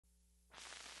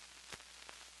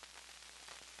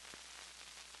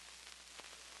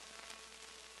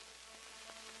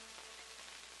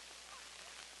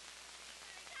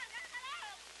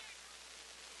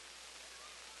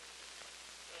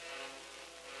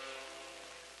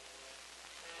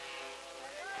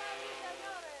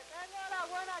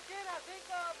esquina,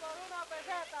 5 por 1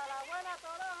 peseta. La buena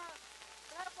toronja,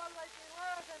 3 por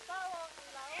 29 centavos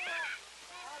y la uva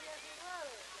a 19.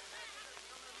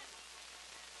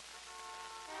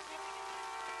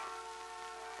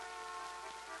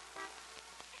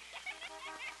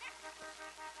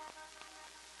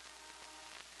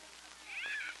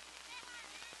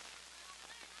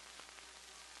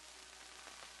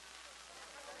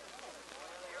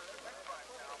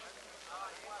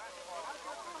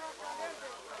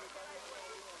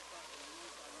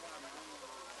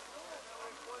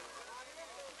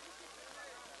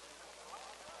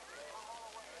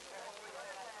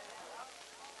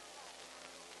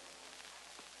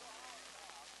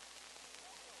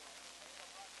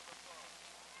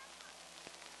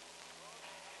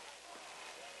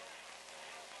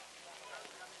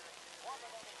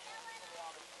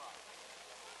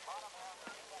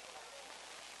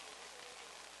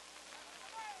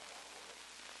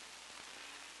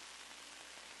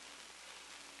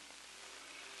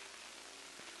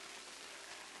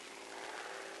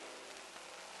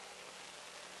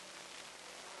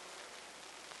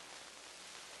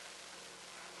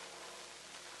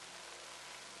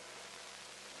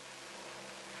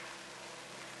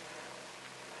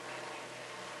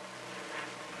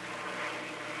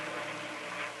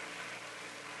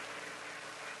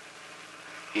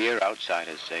 Here,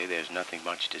 outsiders say there's nothing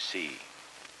much to see.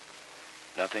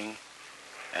 Nothing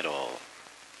at all.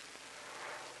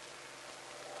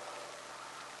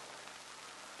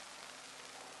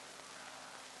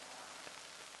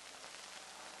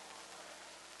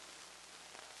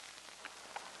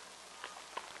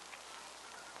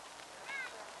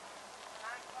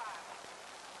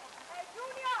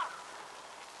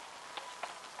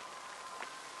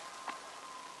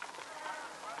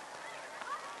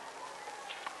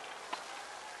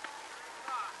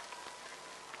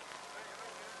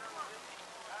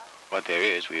 What there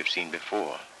is, we have seen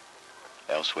before,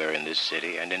 elsewhere in this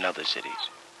city and in other cities.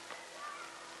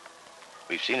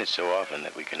 We've seen it so often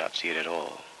that we cannot see it at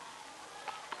all.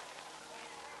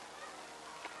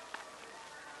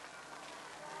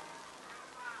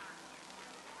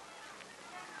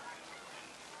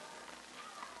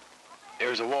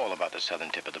 There is a wall about the southern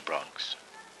tip of the Bronx.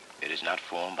 It is not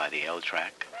formed by the L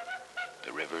track,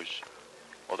 the rivers,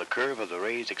 or the curve of the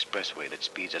raised expressway that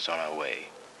speeds us on our way,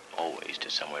 always to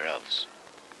somewhere else.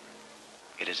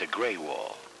 It is a gray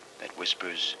wall that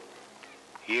whispers,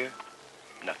 here,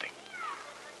 nothing.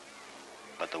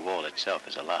 But the wall itself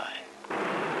is a lie.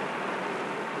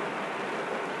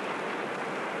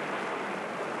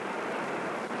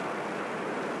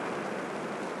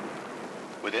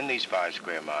 Within these 5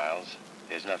 square miles,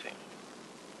 there's nothing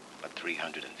but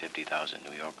 350,000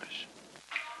 New Yorkers.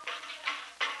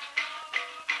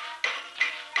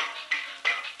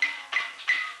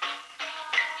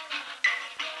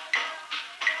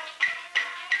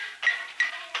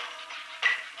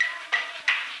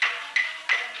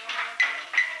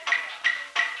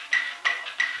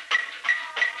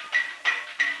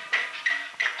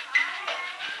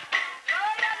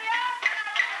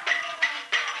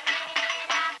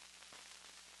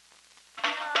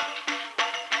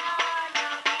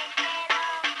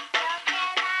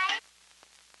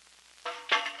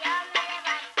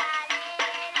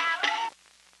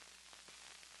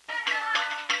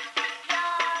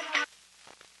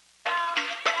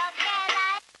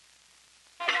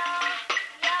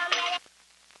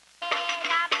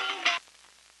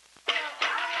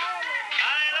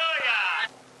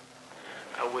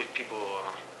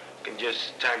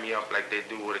 Just tie me up like they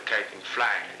do with a kite and fly,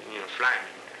 fly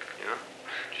me,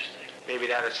 Interesting. Maybe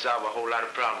that'll solve a whole lot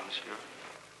of problems,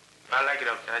 I like it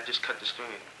up there. I just cut the string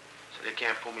so they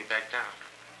can't pull me back down.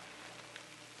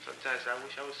 Sometimes I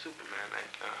wish I was Superman,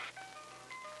 like,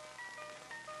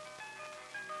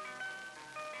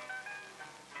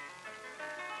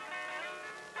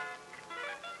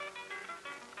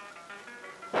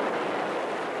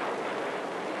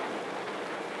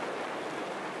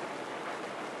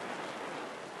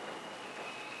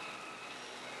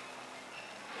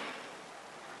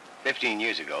 15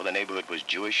 years ago, the neighborhood was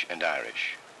Jewish and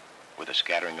Irish, with a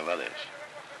scattering of others.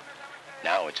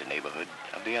 Now it's a neighborhood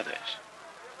of the others.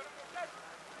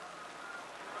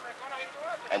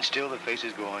 And still the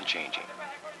faces go on changing.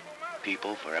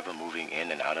 People forever moving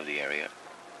in and out of the area,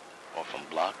 or from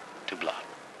block to block.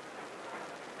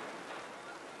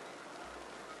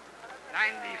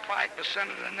 95%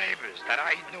 of the neighbors that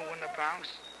I knew in the Bronx,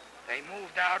 they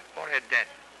moved out or they're dead.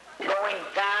 Going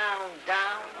down,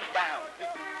 down, down.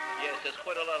 Yes, there's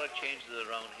quite a lot of changes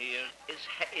around here.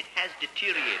 It has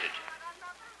deteriorated,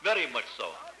 very much so.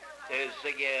 There's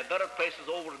better places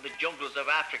over in the jungles of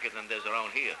Africa than there's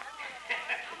around here.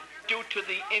 Due to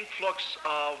the influx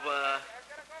of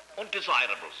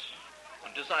undesirables.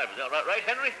 Undesirables. Right,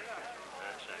 Henry?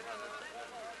 That's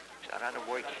right. I'd rather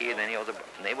work here than any other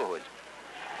neighborhood.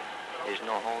 There's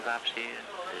no holdups here.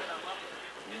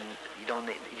 You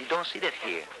don't see that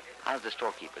here. How's the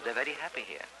storekeepers? They're very happy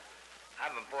here.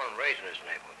 I've been born and raised in this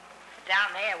neighborhood.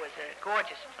 Down there was a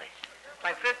gorgeous place.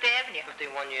 Like Fifth Avenue.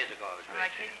 51 years ago I was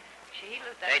raised here. He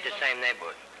lived It ain't the same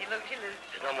neighborhood. He lived.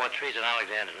 There's no more trees in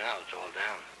Alexander now. It's all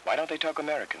down. Why don't they talk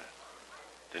American?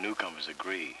 The newcomers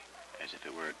agree, as if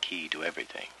it were a key to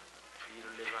everything. For you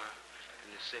to live in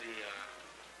the city,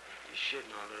 you should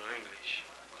know a little English.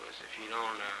 Because if you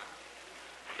don't,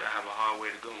 you'll have a hard way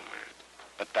to go, man.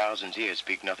 But thousands here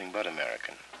speak nothing but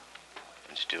American.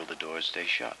 And still the doors stay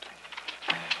shut.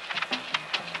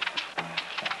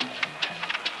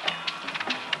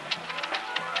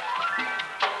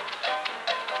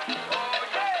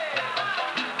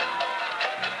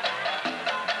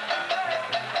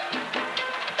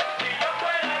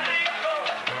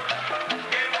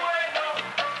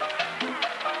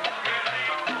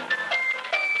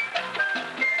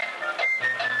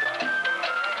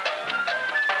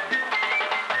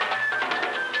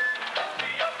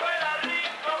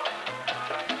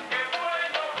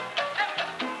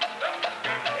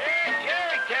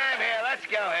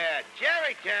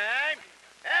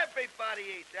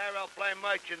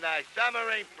 Merchandise,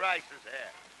 submarine prices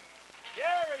here.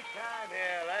 Jerry time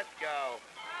here, let's go.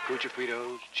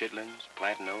 Cuchapritos, chitlins,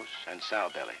 plantanos, and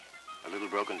sow belly. A little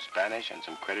broken Spanish and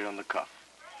some credit on the cuff.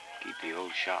 Keep the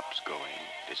old shops going,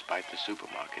 despite the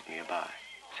supermarket nearby.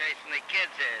 Chasing the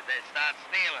kids here, they start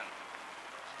stealing.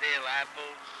 Steal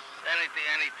apples, anything,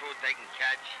 any fruit they can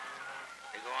catch.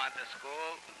 They go on to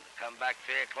school, come back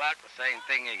 3 o'clock, the same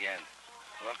thing again.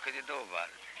 What could you do about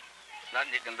it? There's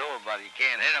nothing you can do about it. You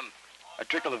can't hit them. A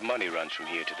trickle of money runs from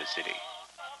here to the city.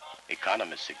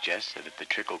 Economists suggest that if the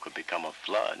trickle could become a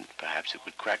flood, perhaps it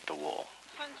would crack the wall.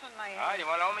 You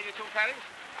want to owe me your 2 pennies?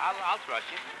 I'll trust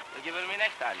you. You'll give it to me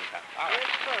next time you come. All right.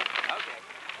 Okay.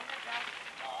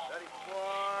 34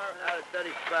 out of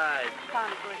 35.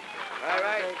 All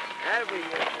right.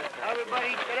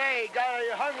 Everybody today,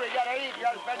 you're hungry, you gotta eat, you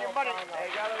gotta spend your money.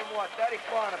 Hey, got a little more.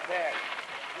 34 on a pair.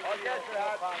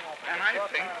 And I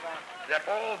think that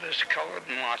all this colored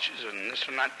marches and this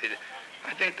and that,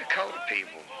 I think the colored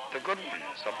people, the good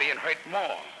ones, are being hurt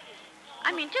more.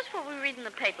 I mean, just what we read in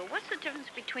the paper, what's the difference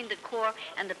between the Corps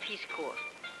and the Peace Corps?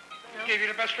 No? Give you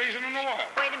the best reason in the world.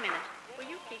 Wait a minute. Will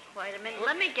you keep quiet a minute?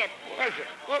 Let me get... Listen,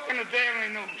 look in the Daily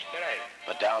News today.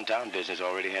 But downtown business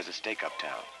already has a stake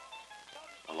uptown.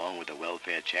 Along with the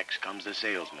welfare checks comes the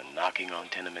salesman knocking on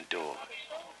tenement doors.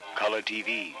 Color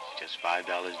TVs, just $5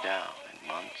 down, and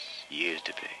months, years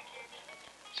to pay.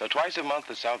 So twice a month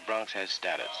the South Bronx has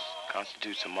status,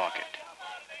 constitutes a market.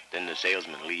 Then the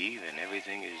salesmen leave and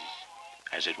everything is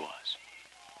as it was.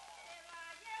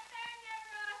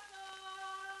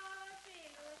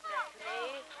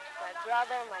 Me, my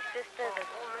brother, my sister, the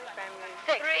family.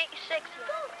 Six.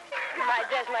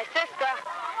 There's my sister,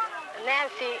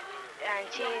 Nancy, and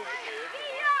she's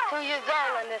 2 years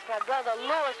old, and there's my brother,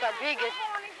 Louis Rodriguez.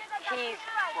 He's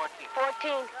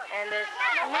 14, and there's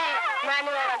me,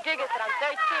 Manuel Rodriguez, and I'm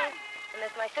 13, and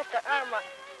there's my sister Irma.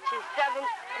 She's 7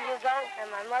 years old,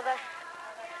 and my mother,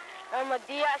 Irma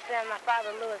Diaz, and my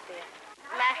father, Louis Diaz.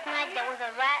 Last night there was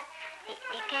a rat.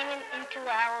 He came into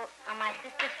my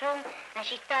sister's room, and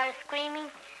she started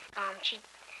screaming.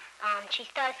 She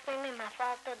started screaming. My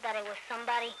father thought that it was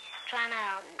somebody trying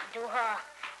to do her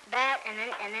bad, and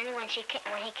then when he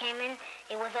came in,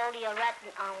 it was only a rat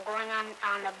going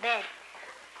on the bed.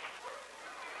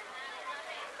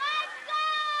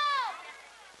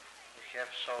 We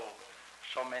have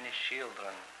so many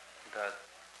children that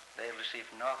they receive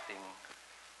nothing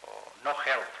or no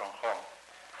help from home.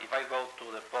 If I go to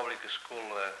the public school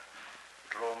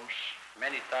rooms,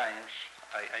 many times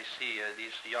I see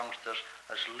these youngsters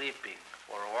sleeping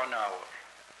for 1 hour,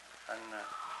 and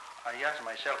I ask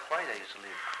myself why they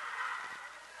sleep.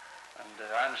 And the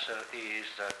answer is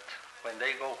that when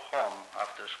they go home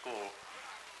after school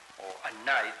or at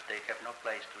night, they have no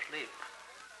place to sleep.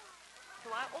 So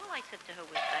all I said to her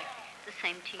was the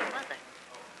same to your mother.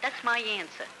 That's my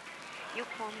answer. You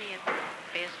call me a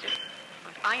bastard.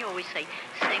 I always say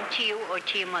same to you or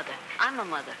to your mother. I'm a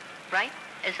mother, right?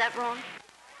 Is that wrong?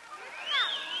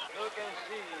 Look and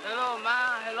see. Hello,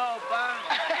 Ma. Hello, Pa.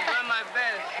 I'm doing my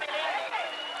best.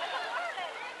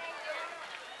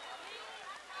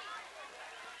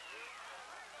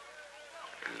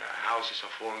 And the houses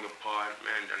are falling apart,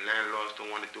 man. The landlords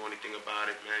don't want to do anything about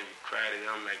it, man. You cry to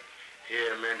them like,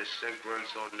 Yeah, man, the sink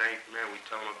runs all night, man. We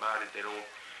tell them about it. They don't,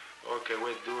 okay,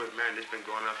 we'll do it, man. It's been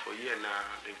going on for a year now.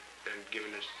 They've been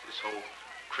giving us this whole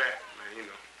crap, man, you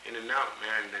know, in and out,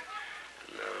 man. It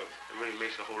really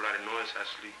makes a whole lot of noise. I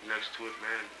sleep next to it,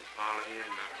 man, in the parlor here,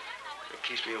 and it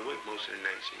keeps me awake most of the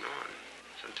nights, you know. And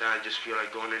sometimes I just feel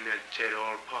like going in there to tear it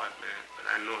all apart, man.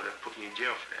 But I know they'll put me in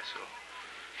jail for that, so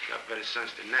got better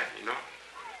sense than that, you know.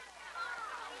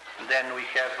 Then we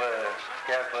have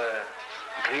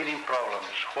reading problems.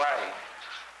 Why?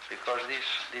 Because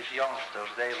these youngsters,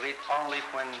 they read only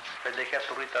when they have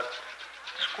to read at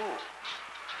school.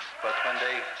 But when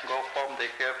they go home, they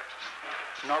have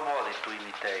nobody to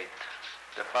imitate.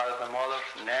 The father and mother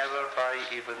never buy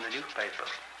even the newspaper.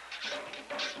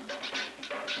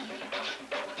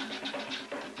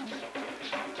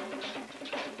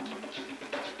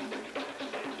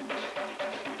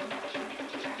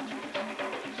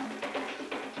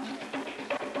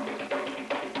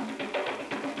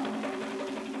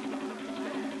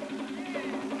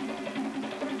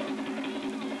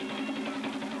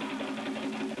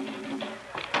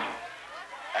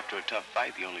 After a tough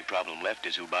fight, the only problem left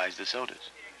is who buys the sodas.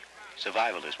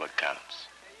 Survival is what counts,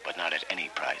 but not at any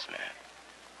price, man.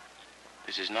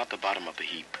 This is not the bottom of the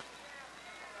heap.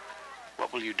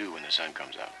 What will you do when the sun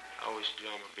comes out? I always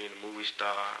dream of being a movie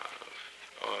star,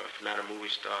 or if not a movie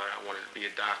star, I wanted to be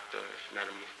a doctor, if not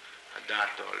a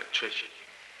doctor or electrician.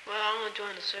 Well, I'm going to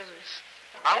join the service.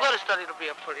 I'm going to study to be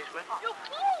a policeman.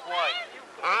 Why?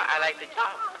 I like the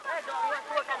job. I want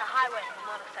to work on the highway on a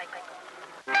motorcycle.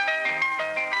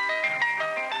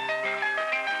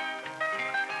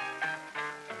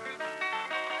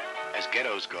 As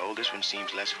ghettos go, this one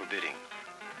seems less forbidding.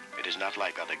 It is not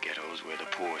like other ghettos where the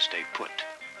poor stay put.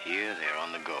 Here, they're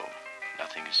on the go.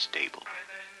 Nothing is stable.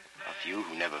 A few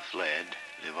who never fled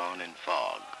live on in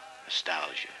fog,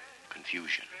 nostalgia,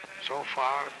 confusion. So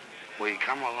far, we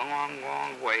come a long,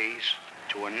 long ways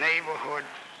to a neighborhood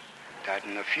that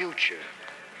in the future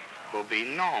will be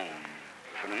known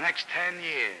for the next 10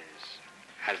 years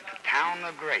as the town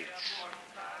of greats.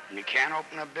 And you can't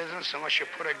open a business unless you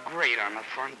put a grate on the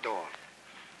front door.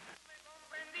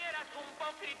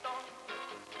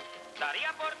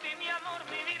 Daría por ti mi amor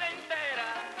mi vida entera,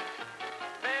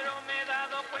 pero me he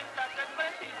dado cuenta que es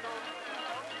preciso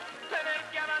tener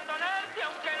que abandonarte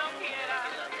aunque no quiera.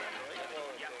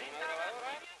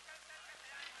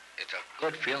 It's a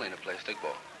good feeling to play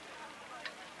stickball.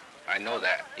 I know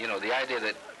that. You know, the idea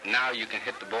that now you can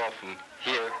hit the ball from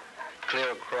here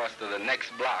clear across to the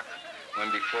next block,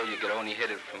 when before you could only hit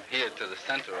it from here to the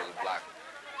center of the block.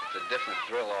 It's a different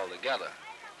thrill altogether.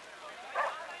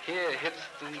 Here it hits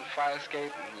the fire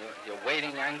escape, and you're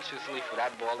waiting anxiously for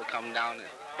that ball to come down. It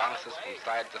bounces from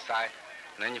side to side,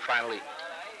 and then you finally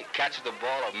catch the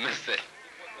ball or miss it.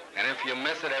 And if you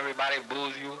miss it, everybody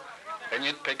boos you. Then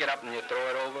you pick it up and you throw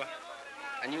it over,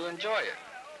 and you enjoy it.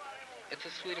 It's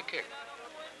a sweeter kick.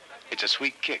 It's a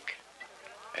sweet kick.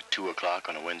 At 2 o'clock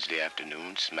on a Wednesday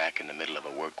afternoon, smack in the middle of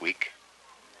a work week.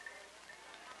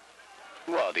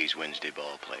 Who are these Wednesday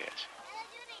ball players?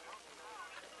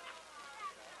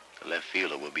 The left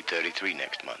fielder will be 33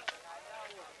 next month.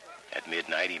 At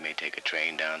midnight, he may take a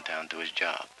train downtown to his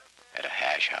job, at a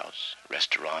hash house,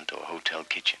 restaurant, or hotel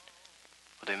kitchen.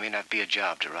 Or there may not be a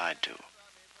job to ride to.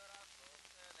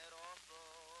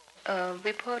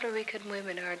 We Puerto Rican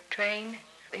women are trained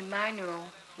in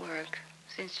manual work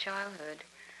since childhood.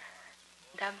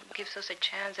 That gives us a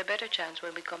chance, a better chance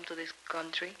when we come to this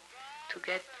country to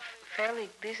get fairly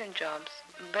decent jobs,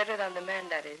 better than the men,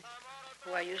 that is,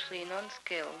 who are usually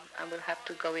non-skilled and will have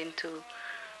to go into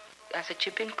as a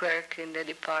shipping clerk in the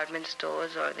department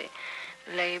stores or the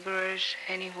laborers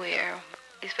anywhere.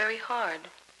 It's very hard.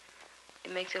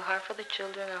 It makes it hard for the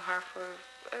children and hard for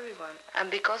everyone. And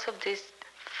because of this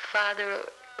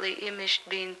fatherly image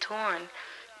being torn,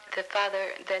 the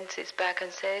father then sits back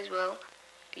and says, well,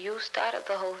 you started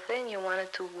the whole thing. You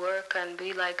wanted to work and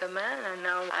be like a man, and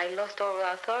now I lost all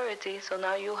authority, so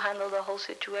now you handle the whole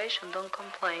situation. Don't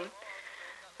complain,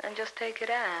 and just take it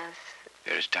as.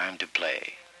 There's time to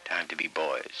play, time to be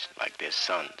boys, like their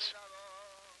sons.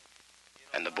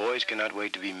 And the boys cannot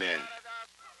wait to be men.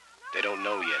 They don't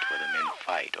know yet whether men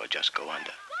fight or just go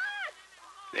under.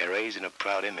 They're raised in a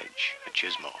proud image, a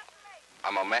chismo.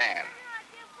 I'm a man.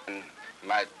 And you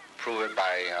might prove it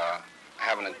by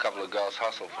having a couple of girls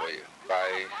hustle for you,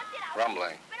 by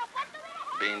rumbling,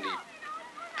 being the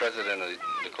president of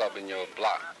the club in your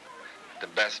block, the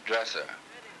best dresser.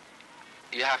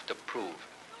 You have to prove.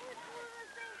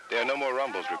 There are no more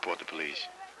rumbles, report the police.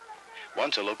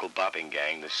 Once a local bopping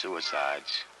gang, the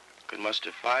Suicides, could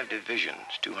muster 5 divisions,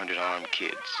 200 armed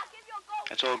kids.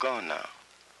 That's all gone now.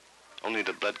 Only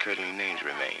the blood-curdling names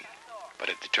remain. But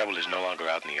if the trouble is no longer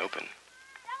out in the open,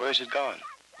 where is it gone,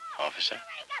 officer?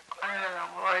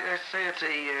 Well, I say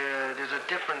there's a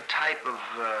different type of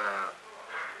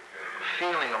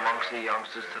feeling amongst the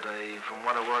youngsters today from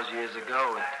what it was years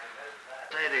ago.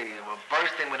 They were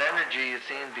bursting with energy, it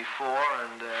seemed, before,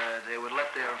 and they would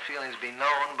let their feelings be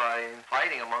known by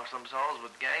fighting amongst themselves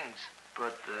with gangs.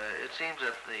 But it seems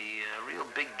that the real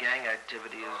big gang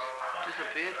activity has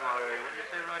disappeared from our area. What do you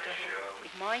say, Roger?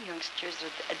 My youngsters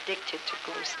are addicted to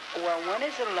goose. Well, one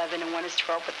is 11 and one is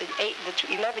 12, but the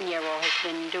 11-year-old has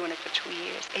been doing it for 2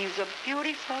 years. He's a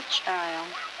beautiful child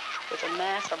with a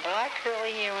mass of black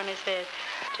curly hair on his head.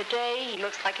 Today, he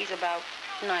looks like he's about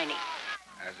 90.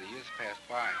 As the years pass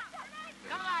by,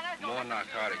 there's more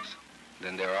narcotics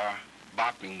than there are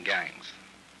bopping gangs.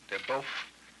 They're both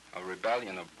a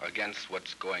rebellion against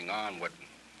what's going on, what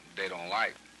they don't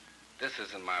like. This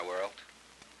isn't my world.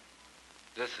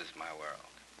 This is my world.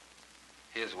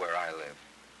 Here's where I live.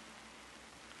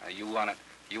 You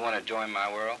wanna join my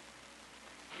world?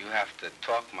 You have to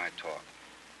talk my talk.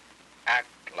 Act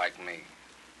like me.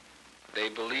 They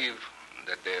believe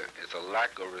that there is a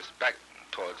lack of respect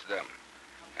towards them.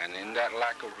 And in that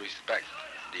lack of respect,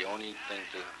 the only thing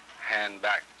to hand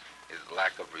back is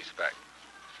lack of respect.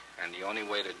 And the only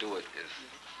way to do it is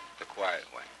the quiet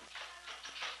way.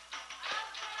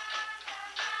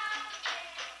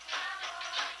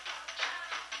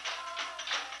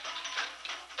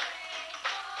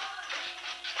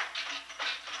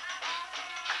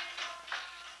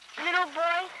 Little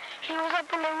boy, he was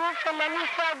up in the roof and then he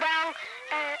fell down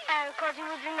because he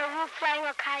was in the roof flying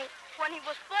a kite. When he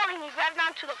was falling, he grabbed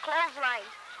onto the clothesline.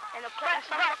 And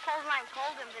some of the clotheslines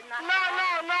hold him, did not. No.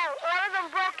 All of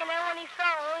them broke, and then when he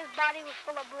fell, all his body was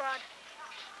full of blood.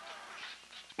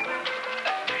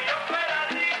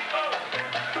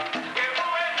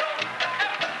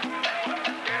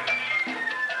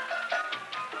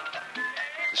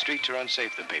 The streets are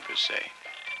unsafe, the papers say,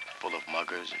 full of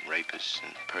muggers and rapists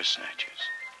and purse snatchers.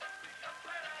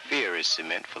 Fear is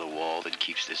cement for the wall that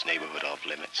keeps this neighborhood off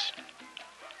limits.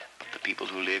 The people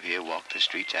who live here walk the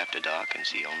streets after dark and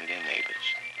see only their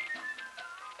neighbors.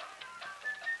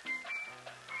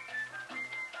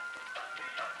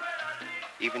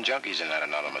 Even junkies are not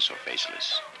anonymous or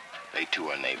faceless. They too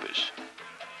are neighbors.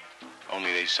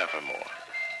 Only they suffer more.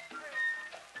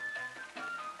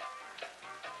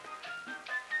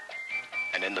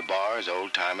 And in the bars,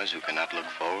 old-timers who cannot look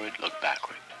forward, look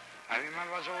backward. I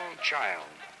remember as a little child,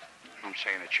 I'm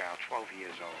saying a child, 12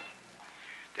 years old.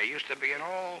 There used to be an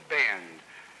old band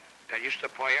that used to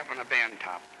play up on the band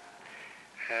top.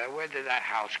 Where did that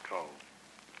house go?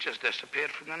 Just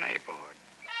disappeared from the neighborhood.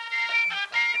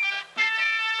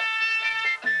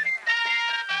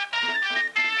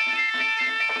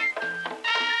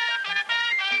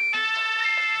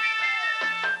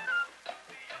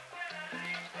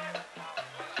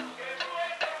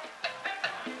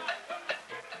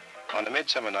 On a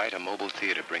midsummer night, a mobile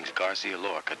theater brings Garcia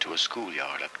Lorca to a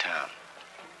schoolyard uptown,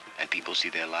 and people see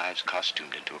their lives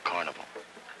costumed into a carnival.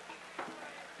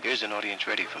 Here's an audience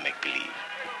ready for make-believe.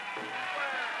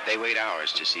 They wait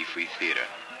hours to see free theater,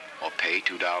 or pay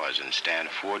 $2 and stand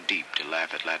 4 deep to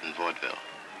laugh at Latin vaudeville.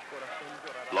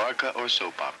 Lorca or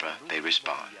soap opera, they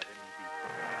respond.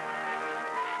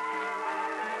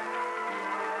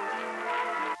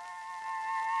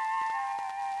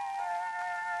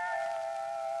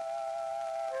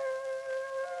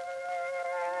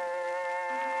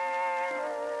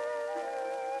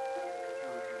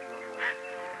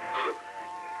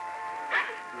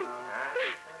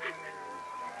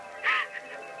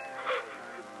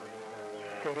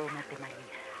 Serénate, María.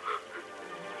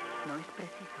 No es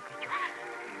preciso que llores.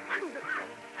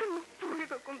 No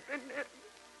puedo contener.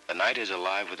 The night is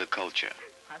alive with the culture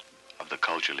of the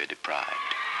culturally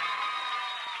deprived.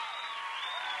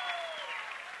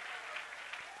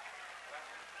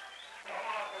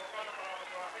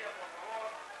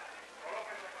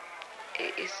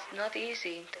 It's not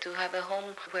easy to have a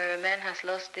home where a man has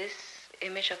lost this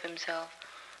image of himself.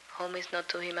 Home is not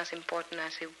to him as important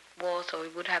as it was or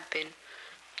it would have been.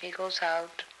 He goes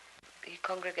out, he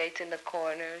congregates in the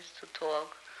corners to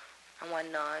talk and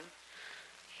whatnot.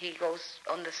 He goes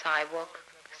on the sidewalk,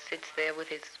 sits there with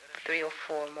his 3 or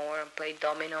 4 more and play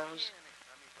dominoes.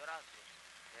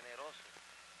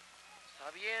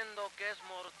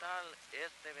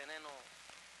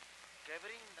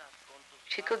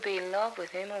 She could be in love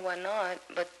with him or whatnot,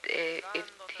 but if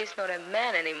he's not a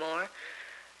man anymore,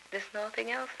 there's nothing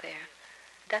else there.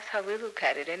 That's how we look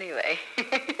at it anyway.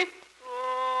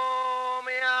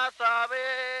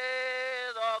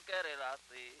 Sabido querer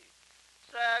así,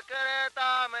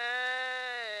 secretamente.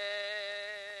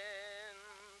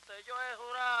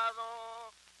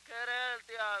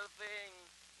 vete al fin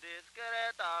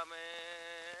discretamente.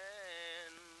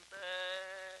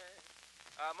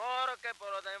 Amor que por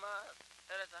lo demás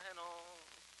eres ajeno.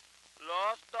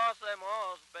 Los dos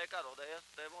hemos pecado de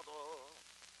este modo.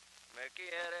 Me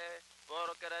quiere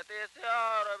porque de ti se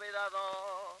ha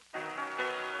olvidado.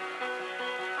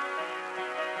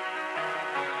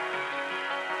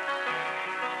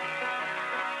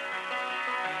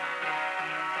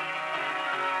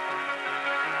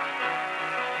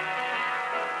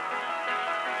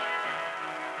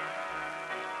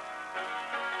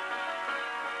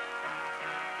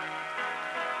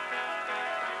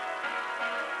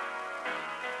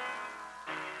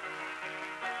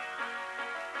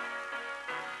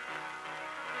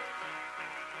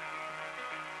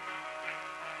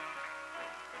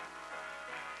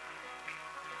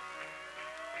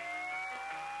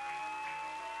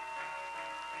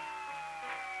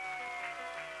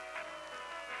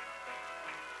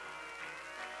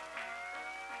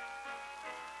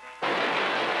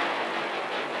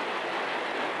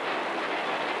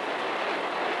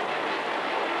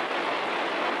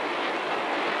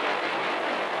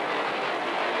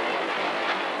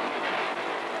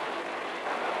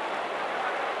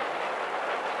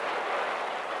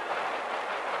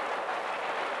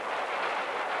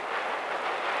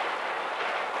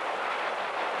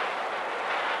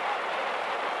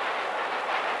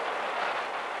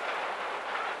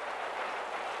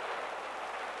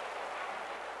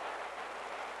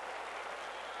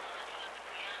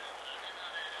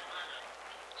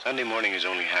 Sunday morning is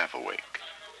only half awake.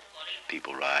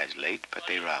 People rise late, but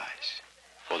they rise.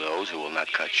 For those who will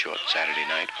not cut short Saturday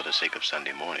night for the sake of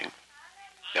Sunday morning,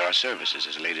 there are services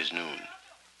as late as noon.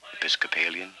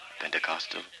 Episcopalian,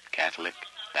 Pentecostal, Catholic,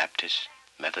 Baptist,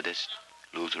 Methodist,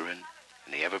 Lutheran,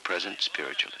 and the ever-present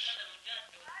spiritualist.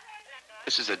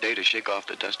 This is a day to shake off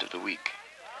the dust of the week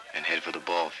and head for the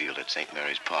ball field at St.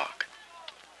 Mary's Park.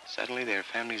 Suddenly, there are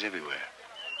families everywhere.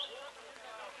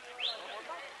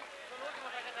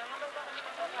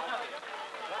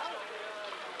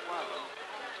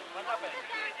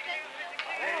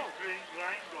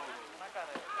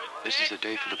 This is a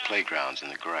day for the playgrounds and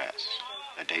the grass,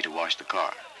 a day to wash the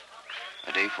car,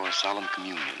 a day for a solemn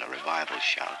communion, a revival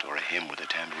shout, or a hymn with a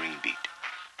tambourine beat.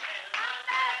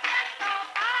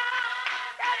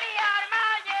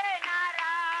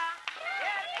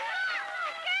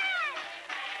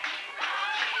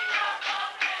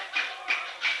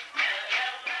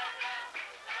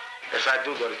 If I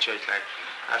do go to church, like,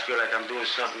 I feel like I'm doing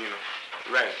something,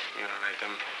 right,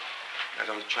 like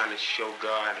I'm trying to show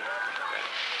God.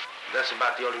 That's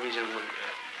about the only reason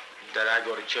that I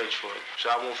go to church for it. So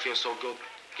I won't feel so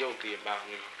guilty about,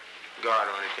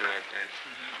 God or anything like that.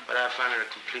 Mm-hmm. But I find it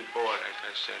a complete bore, like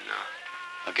I said now.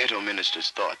 A ghetto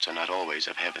minister's thoughts are not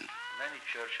always of heaven. Many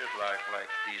churches like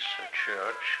this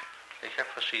church, they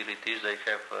have facilities, they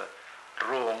have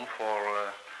room for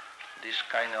this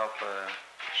kind of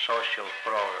social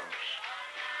programs.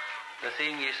 The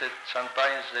thing is that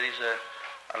sometimes there is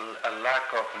a lack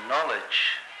of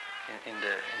knowledge in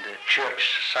the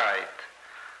church side.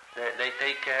 They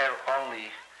take care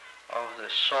only of the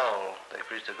soul. They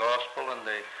preach the gospel and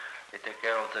they take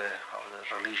care of the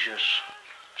religious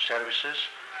services.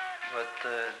 But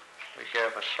we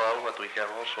have a soul, but we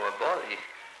have also a body.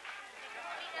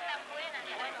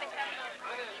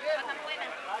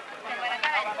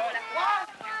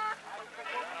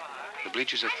 The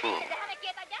bleachers are full,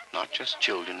 not just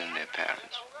children and their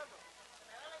parents,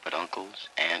 but uncles,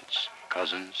 aunts,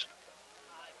 cousins,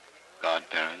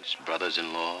 godparents,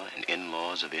 brothers-in-law, and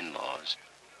in-laws of in-laws.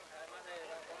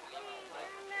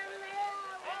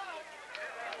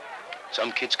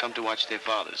 Some kids come to watch their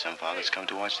fathers. Some fathers come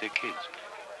to watch their kids.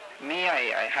 Me,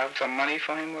 I have some money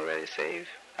for him already saved.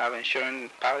 I have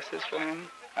insurance policies for him,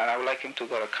 and I would like him to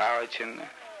go to college.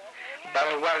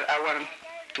 But what I want him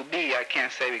to be, I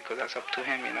can't say because that's up to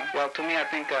him, Well, to me, I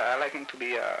think I like him to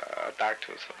be a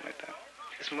doctor or something like that.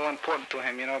 It's more important to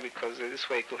him, because this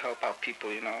way he could help out people,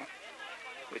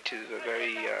 which is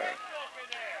very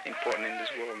important in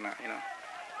this world now,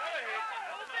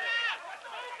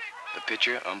 The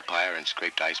pitcher, umpire, and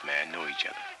scraped ice man know each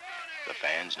other. The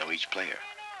fans know each player,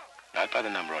 not by the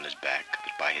number on his back,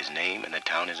 but by his name and the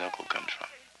town his uncle comes from.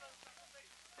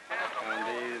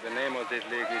 And the name of this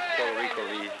league is Puerto Rico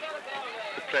League.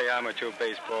 To play amateur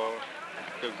baseball,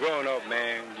 to grown-up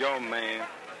man, young man,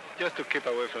 just to keep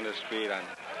away from the street and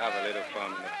have a little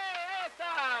fun.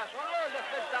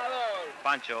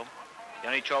 Pancho, the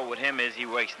only trouble with him is he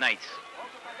works nights.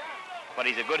 But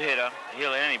he's a good hitter.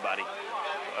 He'll hit anybody.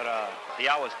 But the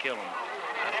hours kill him.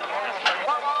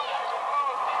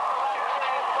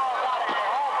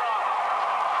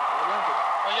 That's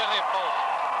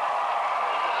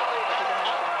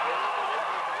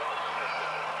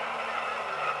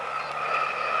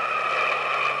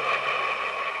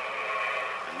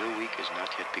not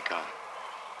yet begun.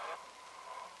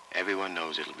 Everyone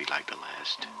knows it'll be like the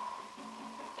last.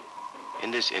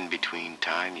 In this in-between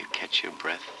time, you catch your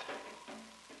breath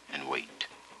and wait.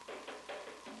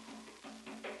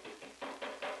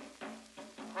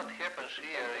 What happens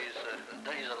here is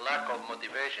there is a lack of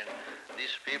motivation.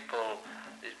 These people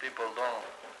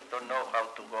don't know how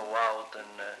to go out and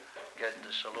get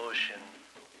the solution.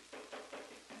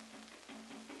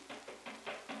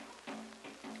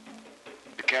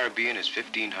 The Caribbean is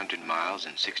 1,500 miles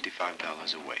and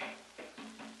 $65 away.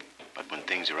 But when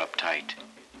things are uptight,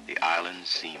 the islands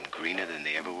seem greener than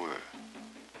they ever were.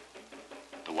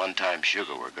 The one-time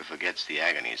sugar worker forgets the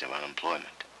agonies of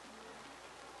unemployment.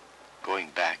 Going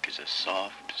back is a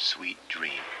soft, sweet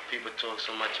dream. People talk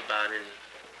so much about it.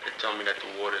 They tell me that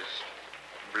the water's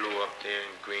blue up there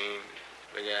and green.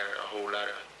 We got a whole lot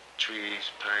of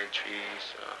trees, pine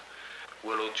trees,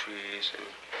 willow trees, and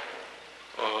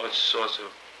all sorts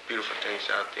of beautiful things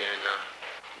out there. And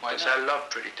because I love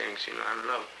pretty things, you know, I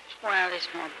love. Well, it's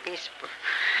more peaceful.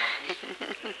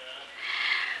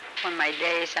 When my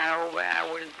days are over, I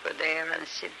will go there and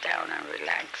sit down and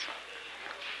relax.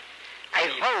 I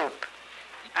hope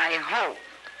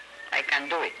I can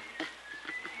do it.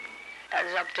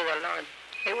 That's up to the Lord.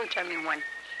 He will tell me when.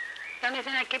 The only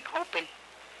thing I keep hoping.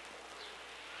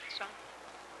 So.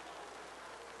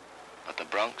 But the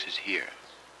Bronx is here,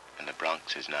 and the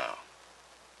Bronx is now.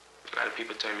 A lot of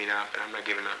people tell me now, but I'm not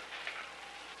giving up.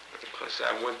 Because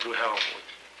I went through hell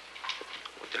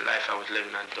with the life I was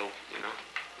living on dope, you know.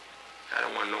 I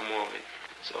don't want no more of it.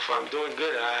 So if I'm doing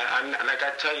good, I like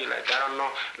I tell you, like I don't know,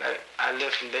 like I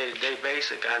live from day to day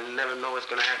basic. I never know what's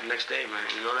gonna happen next day, man.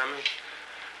 You know what I mean?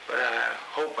 But I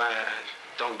hope I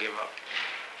don't give up,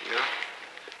 you know?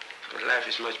 Because life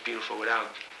is much beautiful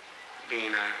without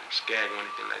being scared or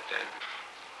anything like that.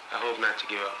 I hope not to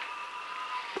give up.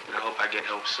 And I hope I get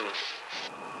help soon.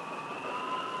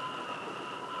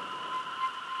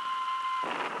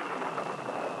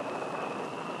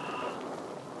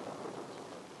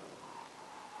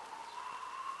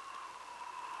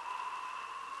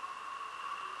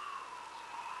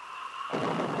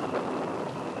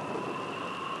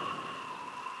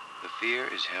 The fear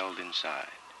is held inside.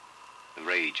 The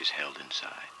rage is held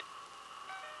inside.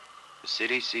 The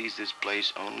city sees this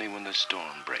place only when the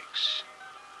storm breaks.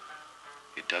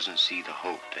 It doesn't see the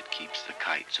hope that keeps the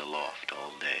kites aloft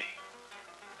all day,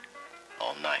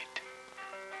 all night.